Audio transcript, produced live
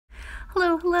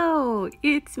Hello, hello,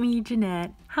 it's me,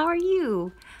 Janette. How are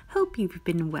you? Hope you've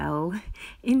been well.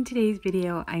 In today's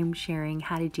video, I'm sharing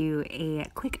how to do a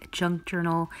quick junk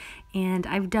journal, and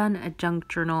I've done a junk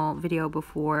journal video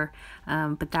before,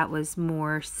 but that was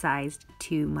more sized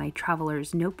to my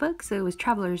traveler's notebook. So it was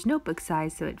traveler's notebook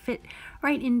size, so it fit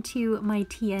right into my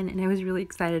TN, and I was really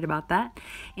excited about that.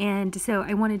 And so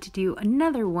I wanted to do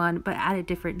another one, but at a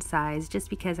different size, just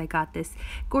because I got this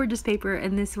gorgeous paper,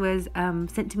 and this was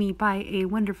sent to me by a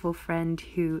wonderful friend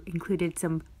who included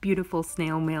some beautiful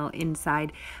snail mail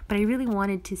inside. But I really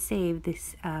wanted to save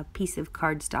this piece of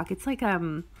cardstock. It's like I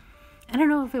don't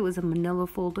know if it was a manila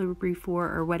folder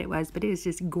before or what it was, but it was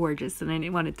just gorgeous and I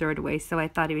didn't want to throw it away, so I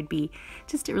thought it would be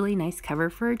just a really nice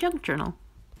cover for a junk journal.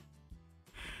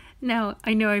 Now,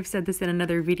 I know I've said this in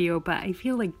another video, but I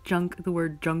feel like the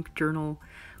words junk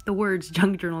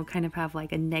journal kind of have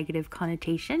like a negative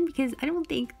connotation, because I don't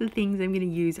think the things I'm going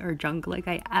to use are junk. Like,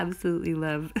 I absolutely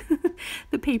love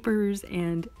the papers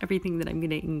and everything that I'm going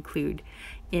to include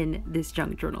in this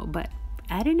junk journal, but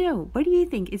I don't know. What do you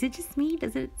think? Is it just me?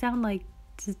 Does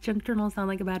junk journal sound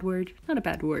like a bad word? Not a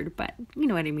bad word, but you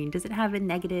know what I mean. Does it have a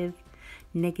negative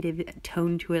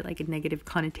tone to it, like a negative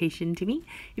connotation to me?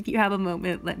 If you have a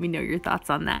moment, let me know your thoughts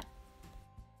on that.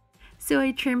 So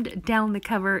I trimmed down the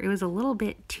cover. It was a little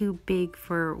bit too big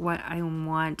for what I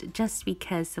want, just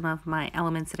because some of my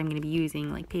elements that I'm going to be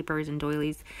using, like papers and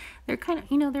doilies, they're kind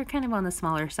of on the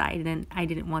smaller side, and I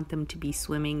didn't want them to be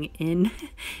swimming in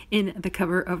the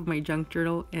cover of my junk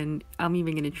journal, and I'm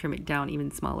even going to trim it down even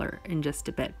smaller in just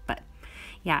a bit. But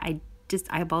yeah, I just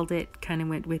eyeballed it, kind of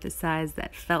went with a size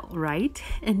that felt right,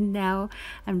 and now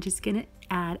I'm just gonna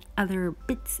add other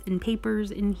bits and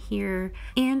papers in here.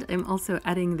 And I'm also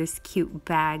adding this cute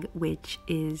bag, which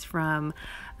is from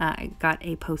I got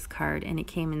a postcard and it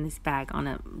came in this bag on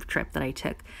a trip that I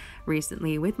took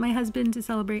recently with my husband to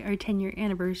celebrate our 10-year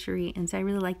anniversary, and so I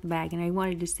really liked the bag and I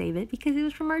wanted to save it because it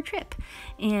was from our trip.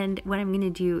 And what I'm gonna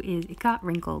do is, it got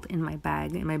wrinkled in my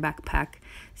bag, in my backpack,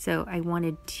 so I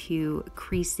wanted to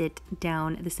crease it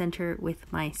down the center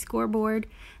with my scoreboard.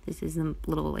 This is a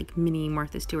little like mini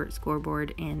Martha Stewart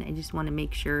scoreboard, and I just want to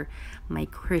make sure my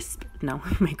crease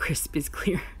is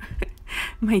clear.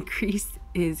 My crease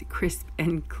is crisp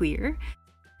and clear.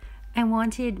 I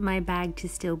wanted my bag to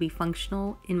still be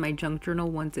functional in my junk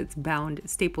journal once it's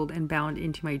stapled and bound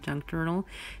into my junk journal.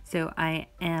 So I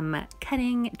am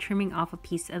trimming off a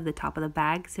piece of the top of the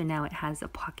bag, so now it has a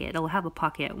pocket. It'll have a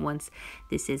pocket once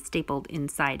this is stapled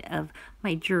inside of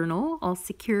my journal, all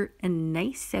secure and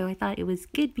nice. So I thought it was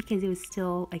good because it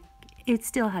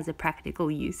still has a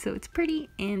practical use. So it's pretty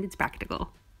and it's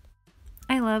practical.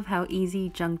 I love how easy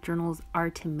junk journals are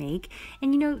to make,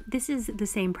 and you know, this is the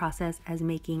same process as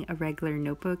making a regular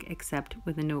notebook, except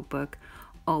with a notebook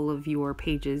all of your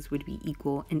pages would be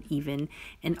equal and even,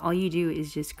 and all you do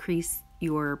is just crease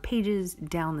your pages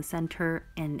down the center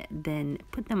and then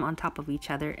put them on top of each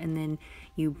other, and then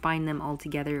you bind them all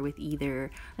together with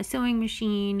either a sewing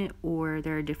machine, or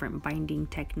there are different binding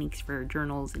techniques for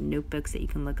journals and notebooks that you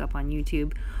can look up on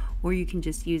YouTube, or you can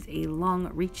just use a long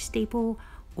reach staple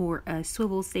or a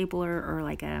swivel stapler, or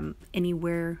like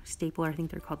anywhere stapler. I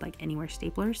think they're called like anywhere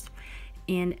staplers,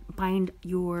 and bind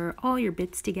all your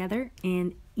bits together,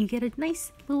 and you get a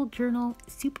nice little journal.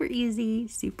 Super easy,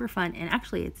 super fun, and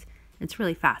actually it's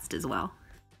really fast as well.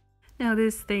 Now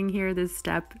this thing here, this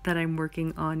step that I'm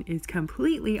working on, is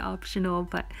completely optional,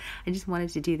 but I just wanted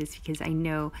to do this because I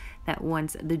know that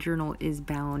once the journal is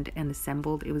bound and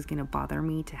assembled, it was going to bother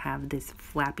me to have this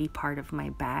flappy part of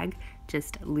my bag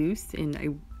just loose, and I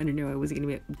don't know, I wasn't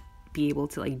going to be able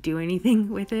to like do anything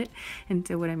with it. And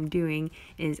so what I'm doing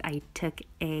is I took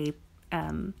a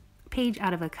page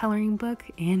out of a coloring book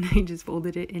and I just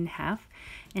folded it in half,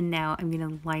 and now I'm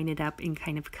going to line it up and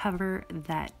kind of cover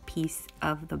that piece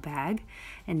of the bag.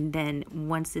 And then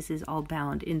once this is all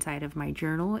bound inside of my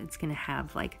journal, it's going to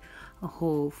have like a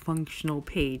whole functional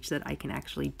page that I can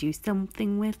actually do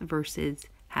something with, versus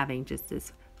having just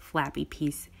this flappy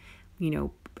piece,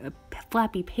 a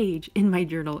flappy page in my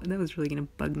journal, and that was really going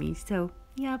to bug me. So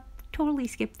yeah, totally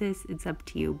skip this, it's up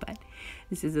to you, but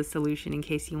this is a solution in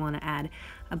case you want to add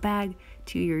a bag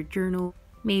to your journal.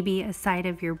 Maybe a side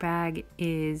of your bag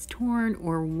is torn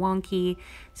or wonky,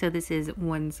 so this is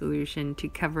one solution to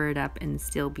cover it up and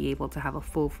still be able to have a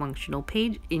full functional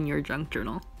page in your junk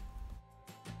journal.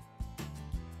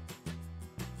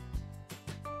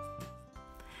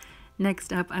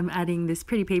 Next up, I'm adding this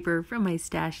pretty paper from my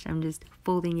stash. I'm just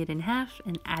folding it in half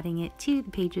and adding it to the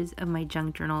pages of my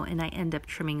junk journal, and I end up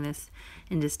trimming this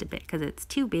in just a bit because it's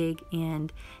too big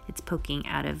and it's poking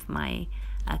out of my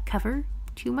cover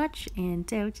too much, and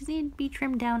so it just need to be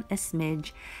trimmed down a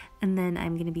smidge. And then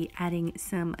I'm going to be adding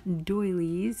some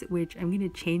doilies, which I'm going to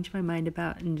change my mind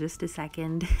about in just a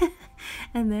second.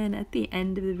 And then at the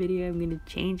end of the video, I'm going to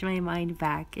change my mind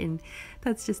back. And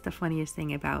that's just the funniest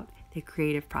thing about the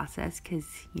creative process, because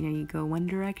you know, you go one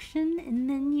direction and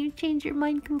then you change your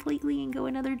mind completely and go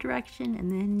another direction, and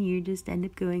then you just end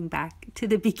up going back to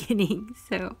the beginning.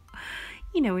 So,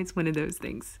 you know, it's one of those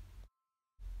things.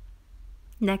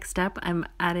 Next up, I'm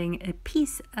adding a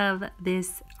piece of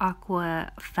this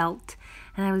aqua felt,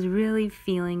 and I was really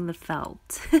feeling the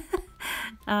felt.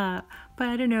 But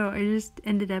I don't know, I just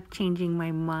ended up changing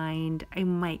my mind. I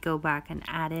might go back and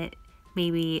add it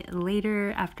maybe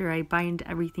later after I bind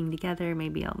everything together.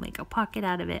 Maybe I'll make a pocket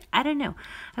out of it. I don't know.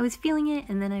 I was feeling it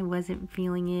and then I wasn't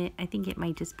feeling it. I think it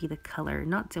might just be the color,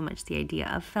 not so much the idea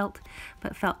of felt,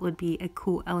 but felt would be a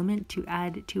cool element to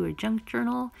add to a junk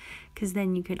journal, because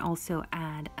then you can also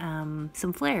add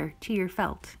some flair to your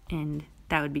felt, and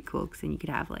that would be cool, because then you could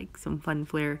have like some fun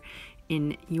flair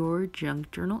in your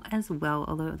junk journal as well,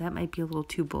 although that might be a little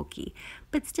too bulky.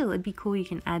 But still, it'd be cool. You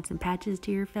can add some patches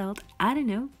to your felt. I don't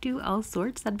know, do all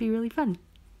sorts. That'd be really fun.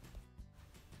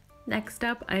 Next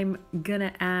up, I'm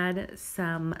gonna add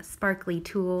some sparkly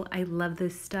tulle. I love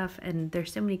this stuff, and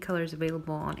there's so many colors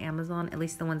available on Amazon, at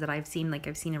least the ones that I've seen. Like,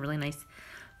 I've seen a really nice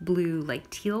blue, like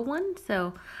teal one,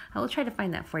 so I will try to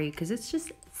find that for you, because it's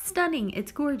just stunning.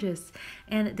 It's gorgeous.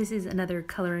 And this is another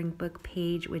coloring book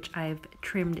page, which I've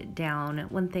trimmed down.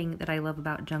 One thing that I love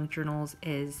about junk journals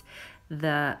is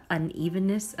the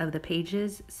unevenness of the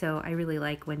pages, so I really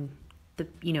like when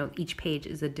each page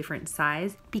is a different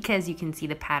size, because you can see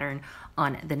the pattern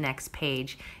on the next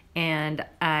page. And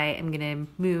I am gonna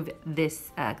move this,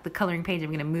 the coloring page,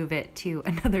 I'm gonna move it to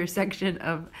another section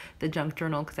of the junk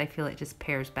journal, because I feel it just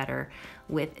pairs better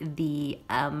with the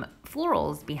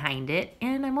florals behind it.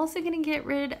 And I'm also gonna get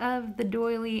rid of the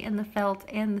doily and the felt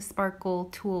and the sparkle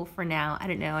tulle for now. I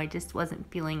don't know, I just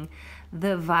wasn't feeling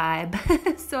the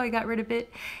vibe, so I got rid of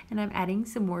it, and I'm adding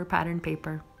some more pattern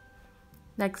paper.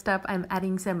 Next up, I'm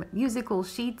adding some musical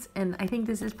sheets, and I think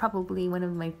this is probably one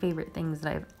of my favorite things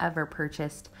that I've ever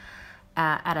purchased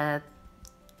at a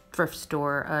thrift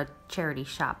store, a charity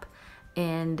shop.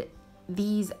 And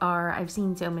these are, I've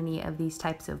seen so many of these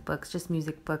types of books, just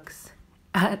music books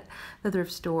at the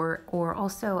thrift store, or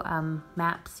also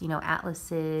maps,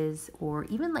 atlases, or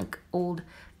even like old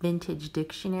vintage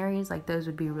dictionaries. Like, those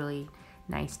would be really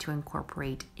nice to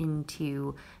incorporate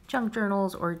into junk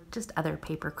journals or just other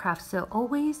paper crafts. So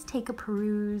always take a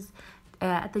peruse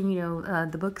at the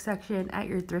the book section at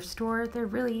your thrift store. They're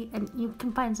really, and you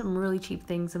can find some really cheap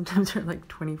things. Sometimes they're like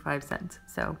 25 cents,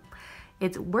 so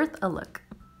it's worth a look.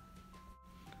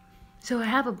 So I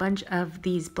have a bunch of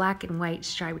these black and white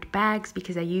striped bags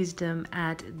because I used them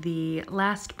at the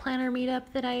last planner meetup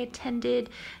that I attended,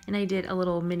 and I did a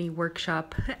little mini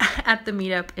workshop at the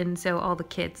meetup, and so all the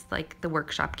kits, like the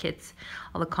workshop kits,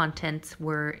 all the contents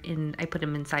were in, I put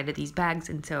them inside of these bags,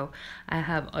 and so I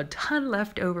have a ton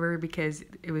left over because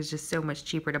it was just so much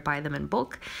cheaper to buy them in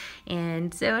bulk.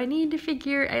 And so I need to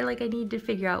figure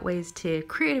out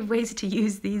creative ways to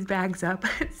use these bags up.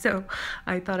 So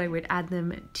I thought I would add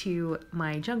them to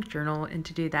my junk journal, and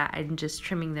to do that I'm just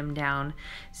trimming them down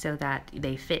so that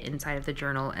they fit inside of the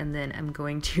journal, and then I'm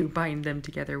going to bind them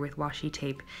together with washi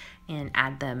tape and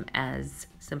add them as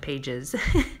some pages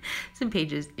some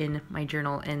pages in my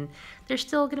journal. And they're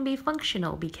still going to be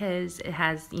functional because it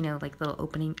has like the little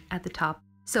opening at the top,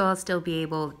 so I'll still be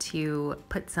able to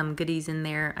put some goodies in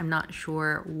there. I'm not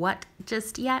sure what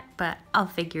just yet, but I'll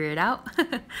figure it out.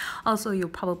 Also, you'll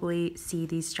probably see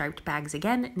these striped bags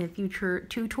again in a future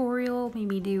tutorial.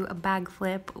 Maybe do a bag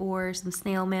flip or some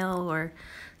snail mail or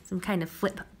some kind of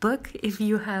flip book. If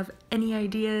you have any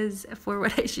ideas for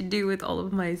what I should do with all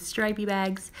of my stripy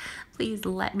bags, please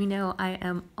let me know. I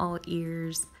am all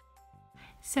ears.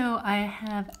 So I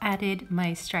have added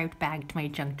my striped bag to my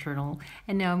junk journal,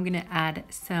 and now I'm going to add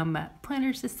some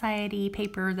Planner Society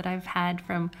paper that I've had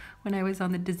from when I was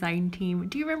on the design team.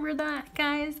 Do you remember that,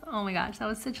 guys? Oh my gosh, that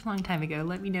was such a long time ago.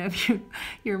 Let me know if you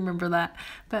remember that.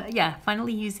 But yeah,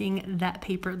 finally using that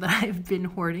paper that I've been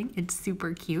hoarding. It's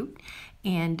super cute.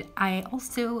 And I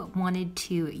also wanted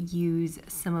to use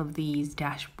some of these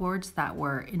dashboards that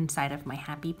were inside of my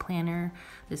Happy Planner,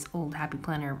 this old Happy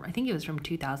Planner. I think it was from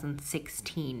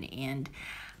 2016, and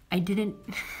I didn't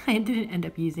end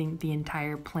up using the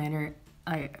entire planner.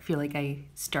 I feel like I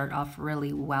start off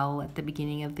really well at the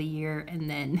beginning of the year, and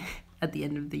then at the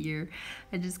end of the year,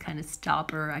 I just kind of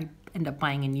stop, or I end up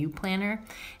buying a new planner.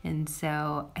 And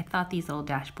so I thought these little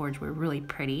dashboards were really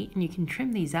pretty, and you can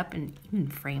trim these up and even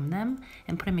frame them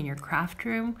and put them in your craft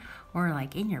room or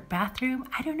like in your bathroom.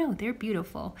 I don't know, they're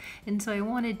beautiful. And so I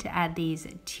wanted to add these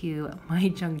to my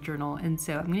junk journal. And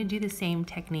so I'm going to do the same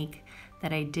technique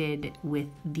that I did with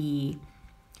the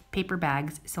paper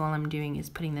bags. So all I'm doing is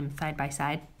putting them side by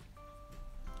side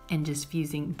and just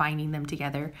binding them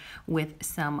together with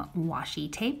some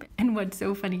washi tape. And what's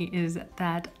so funny is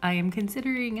that I am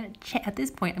considering, at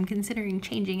this point, I'm considering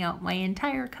changing out my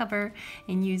entire cover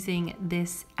and using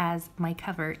this as my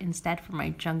cover instead for my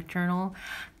junk journal,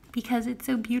 because it's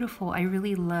so beautiful. I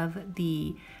really love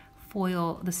the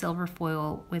foil, the silver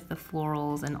foil with the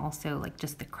florals, and also like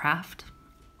just the craft.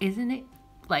 Isn't it?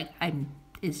 Like,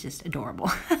 it's just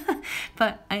adorable.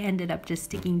 But I ended up just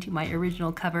sticking to my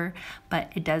original cover,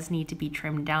 but it does need to be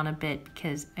trimmed down a bit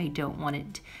because I don't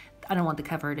want the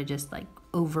cover to just like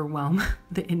overwhelm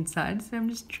the inside. So I'm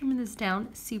just trimming this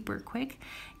down super quick,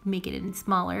 make it in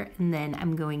smaller, and then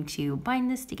I'm going to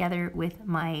bind this together with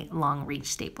my long reach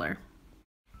stapler.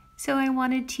 So I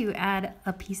wanted to add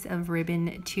a piece of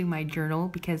ribbon to my journal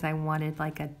because I wanted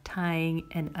like a tying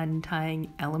and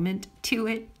untying element to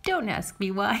it. Don't ask me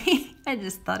why. I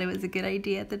just thought it was a good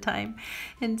idea at the time.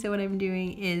 And so what I'm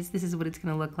doing is, this is what it's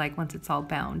going to look like once it's all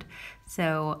bound.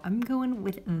 So I'm going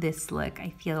with this look.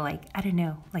 I feel like, I don't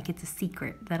know, like it's a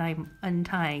secret that I'm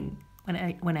untying when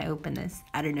I open this.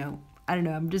 I don't know.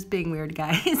 I'm just being weird,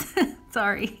 guys.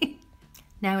 Sorry.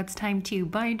 Now it's time to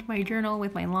bind my journal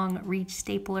with my long reach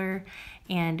stapler,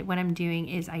 and what I'm doing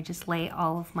is I just lay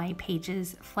all of my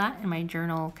pages flat in my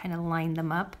journal, kind of line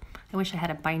them up. I wish I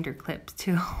had a binder clip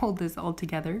to hold this all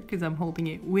together because I'm holding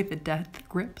it with a death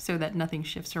grip so that nothing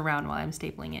shifts around while I'm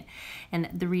stapling it. And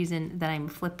the reason that I'm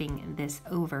flipping this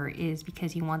over is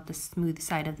because you want the smooth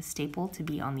side of the staple to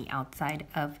be on the outside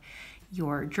of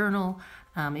your journal.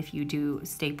 If you do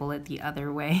staple it the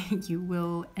other way, you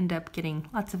will end up getting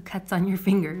lots of cuts on your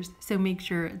fingers. So make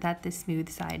sure that the smooth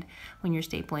side, when you're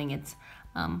stapling, it's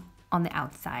on the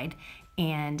outside.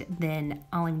 And then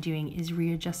all I'm doing is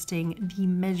readjusting the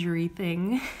measury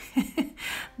thing.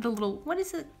 The little, what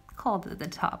is it called at the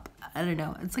top? I don't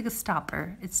know. It's like a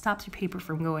stopper. It stops your paper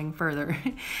from going further.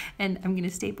 And I'm going to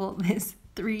staple this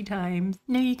 3 times.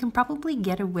 Now you can probably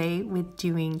get away with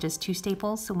doing just 2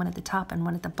 staples, so one at the top and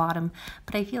one at the bottom,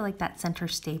 but I feel like that center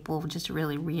staple just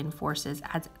really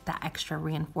adds that extra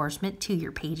reinforcement to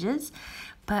your pages.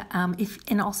 But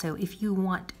if you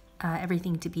want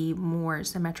everything to be more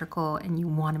symmetrical and you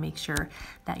want to make sure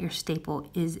that your staple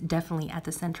is definitely at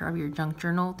the center of your junk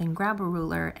journal, then grab a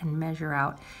ruler and measure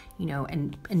out,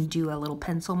 and do a little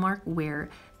pencil mark where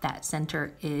that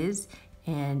center is.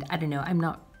 And I don't know, I'm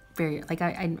not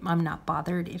I'm not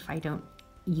bothered if I don't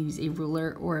use a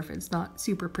ruler or if it's not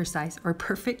super precise or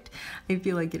perfect. I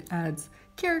feel like it adds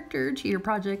character to your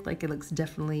project, like it looks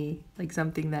definitely like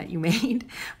something that you made.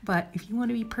 But if you want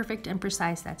to be perfect and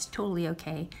precise, that's totally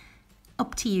okay.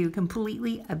 Up to you,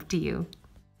 completely up to you.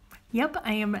 Yep,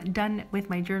 I am done with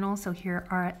my journal, so here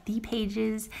are the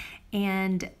pages,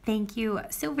 and thank you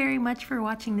so very much for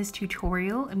watching this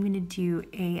tutorial. I'm going to do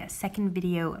a second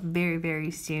video very,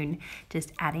 very soon,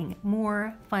 just adding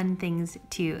more fun things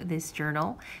to this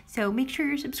journal. So make sure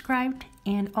you're subscribed,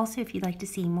 and also if you'd like to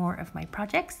see more of my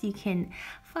projects, you can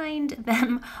find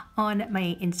them on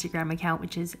my Instagram account,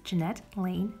 which is Janette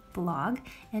Lane Blog.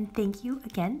 And thank you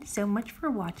again so much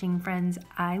for watching, friends.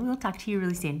 I will talk to you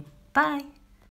really soon. Bye!